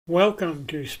Welcome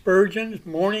to Spurgeon's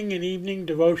Morning and Evening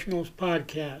Devotionals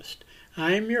Podcast.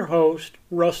 I am your host,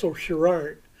 Russell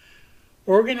Sherrard.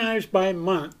 Organized by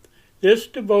month, this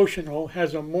devotional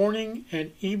has a morning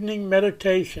and evening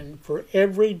meditation for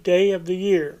every day of the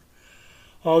year.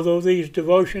 Although these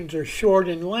devotions are short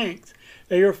in length,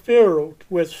 they are filled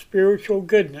with spiritual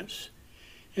goodness.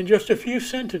 In just a few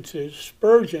sentences,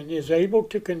 Spurgeon is able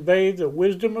to convey the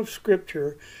wisdom of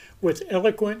Scripture with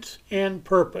eloquence and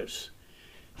purpose.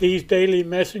 These daily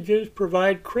messages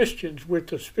provide Christians with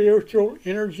the spiritual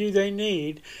energy they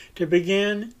need to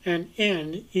begin and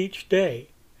end each day.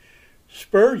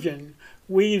 Spurgeon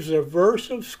weaves a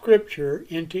verse of Scripture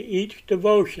into each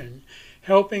devotion,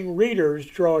 helping readers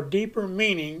draw deeper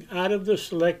meaning out of the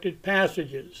selected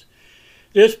passages.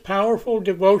 This powerful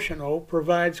devotional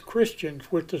provides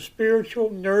Christians with the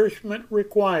spiritual nourishment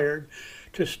required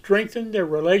to strengthen their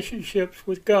relationships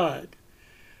with God.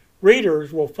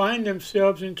 Readers will find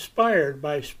themselves inspired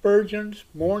by Spurgeon's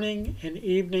morning and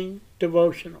evening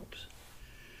devotionals.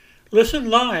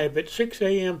 Listen live at 6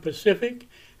 a.m. Pacific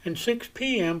and 6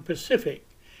 p.m. Pacific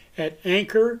at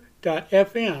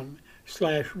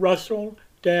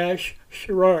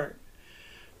anchor.fm/Russell-Sherrard.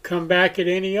 Come back at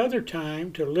any other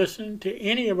time to listen to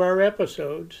any of our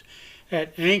episodes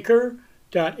at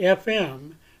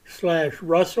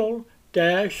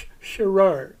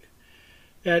anchor.fm/Russell-Sherrard.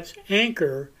 That's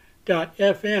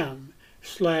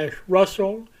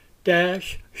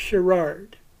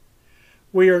anchor.fm/Russell-Sherrard.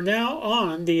 We are now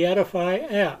on the Edify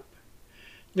app.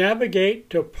 Navigate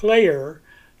to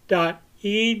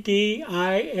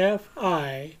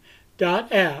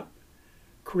player.edifi.app,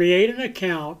 create an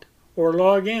account, or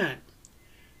log in.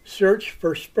 Search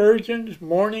for Spurgeon's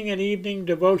Morning and Evening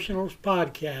Devotionals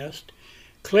Podcast,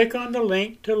 click on the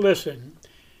link to listen,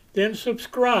 then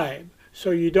subscribe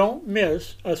so you don't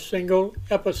miss a single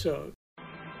episode.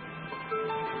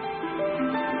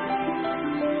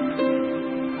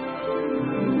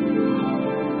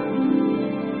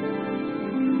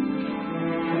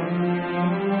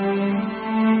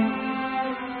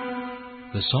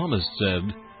 The psalmist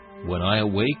said, "When I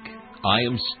awake, I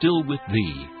am still with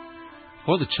thee."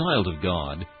 For the child of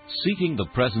God, seeking the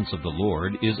presence of the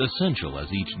Lord is essential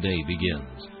as each day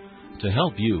begins. To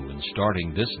help you in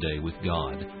starting this day with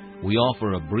God, we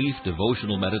offer a brief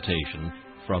devotional meditation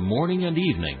from morning and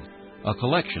evening, a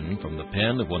collection from the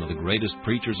pen of one of the greatest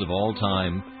preachers of all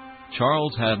time,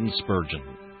 Charles Haddon Spurgeon.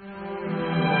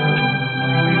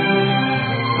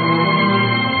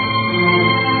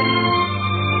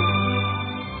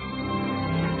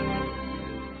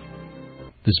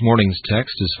 This morning's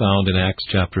text is found in Acts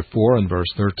chapter 4 and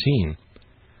verse 13.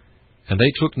 "And they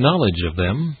took knowledge of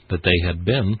them that they had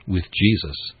been with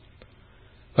Jesus."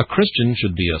 A Christian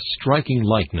should be a striking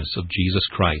likeness of Jesus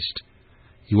Christ.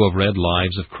 You have read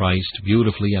lives of Christ,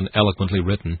 beautifully and eloquently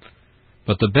written,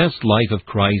 but the best life of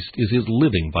Christ is his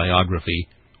living biography,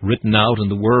 written out in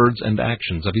the words and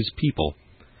actions of his people.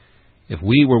 If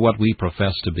we were what we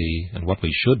profess to be, and what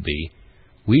we should be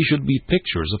be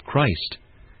pictures of Christ.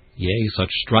 Yea,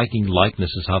 such striking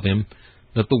likenesses of him,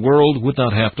 that the world would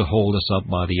not have to hold us up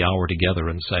by the hour together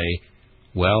and say,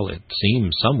 "Well, it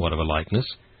seems somewhat of a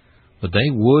likeness," but they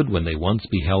would, when they once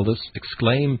beheld us,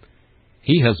 exclaim,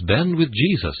 "He has been with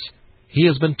Jesus. He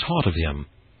has been taught of him.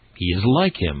 He is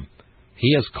like him.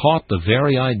 He has caught the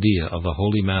very idea of the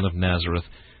holy man of Nazareth,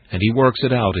 and he works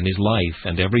it out in his life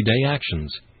and everyday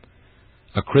actions."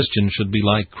 A Christian should be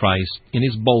like Christ in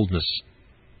his boldness.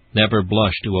 Never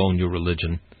blush to own your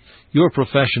religion. Your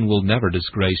profession will never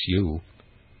disgrace you.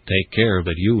 Take care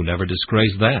that you never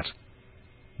disgrace that.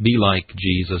 Be like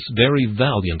Jesus, very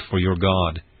valiant for your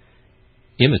God.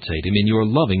 Imitate him in your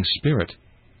loving spirit.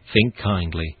 Think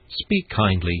kindly, speak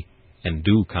kindly, and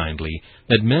do kindly,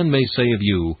 that men may say of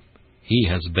you, "He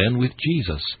has been with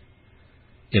Jesus."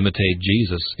 Imitate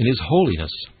Jesus in his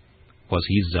holiness. Was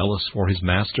he zealous for his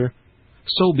master?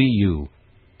 So be you.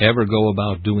 Ever go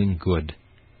about doing good.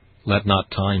 Let not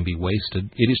time be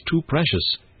wasted. It is too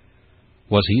precious.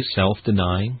 Was he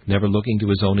self-denying, never looking to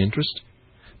his own interest?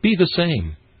 Be the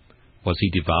same. Was he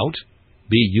devout?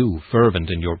 Be you fervent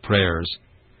in your prayers.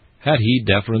 Had he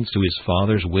deference to his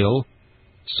Father's will?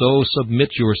 So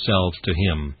submit yourselves to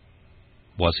him.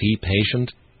 Was he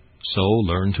patient? So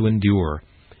learn to endure.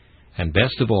 And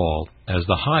best of all, as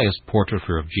the highest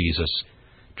portraiture of Jesus,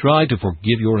 try to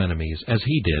forgive your enemies as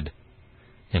he did.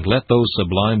 And let those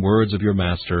sublime words of your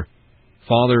Master,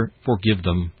 "Father, forgive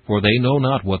them, for they know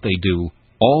not what they do,"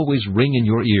 always ring in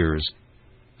your ears.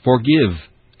 Forgive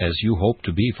as you hope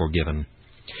to be forgiven.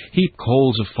 Heap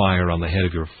coals of fire on the head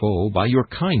of your foe by your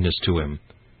kindness to him.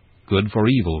 Good for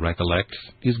evil, recollect,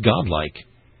 is godlike.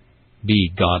 Be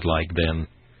godlike, then.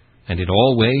 and in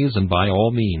all ways and by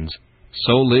all means,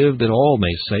 so live that all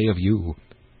may say of you,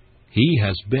 He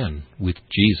has been with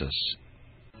Jesus.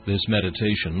 This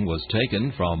meditation was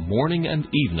taken from Morning and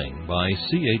Evening by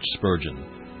C.H. Spurgeon.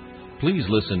 Please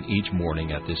listen each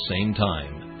morning at this same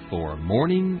time for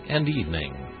Morning and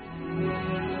Evening.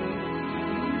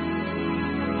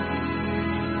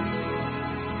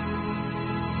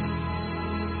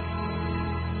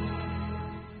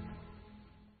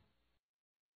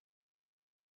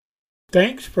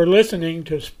 Thanks for listening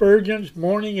to Spurgeon's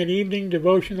Morning and Evening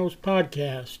Devotionals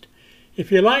podcast.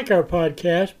 If you like our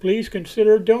podcast, please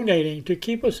consider donating to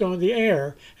keep us on the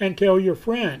air and tell your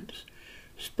friends.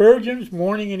 Spurgeon's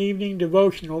Morning and Evening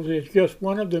Devotionals is just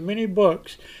one of the many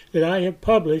books that I have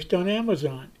published on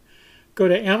Amazon. Go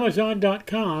to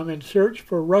Amazon.com and search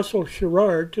for Russell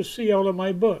Sherrard to see all of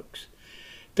my books.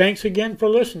 Thanks again for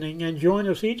listening, and join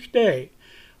us each day,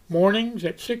 mornings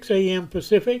at 6 a.m.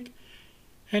 Pacific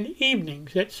and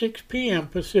evenings at 6 p.m.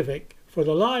 Pacific for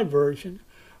the live version,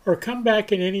 or come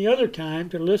back at any other time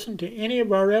to listen to any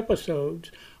of our episodes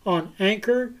on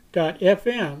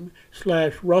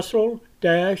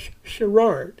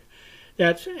anchor.fm/Russell-Sherrard.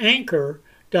 That's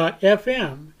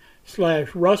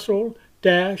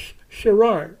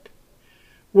anchor.fm/Russell-Sherrard.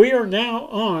 We are now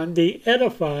on the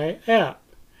Edify app.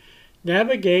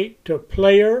 Navigate to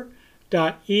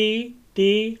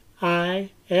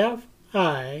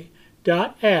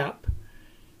player.edifi.app.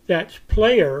 That's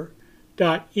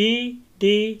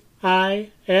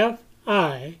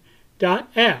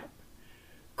player.edifi.app.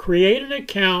 Create an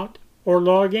account or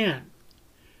log in.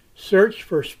 Search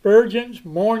for Spurgeon's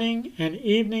Morning and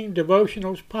Evening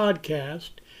Devotionals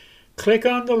podcast. Click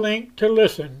on the link to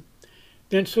listen,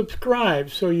 then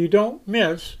subscribe so you don't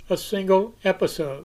miss a single episode.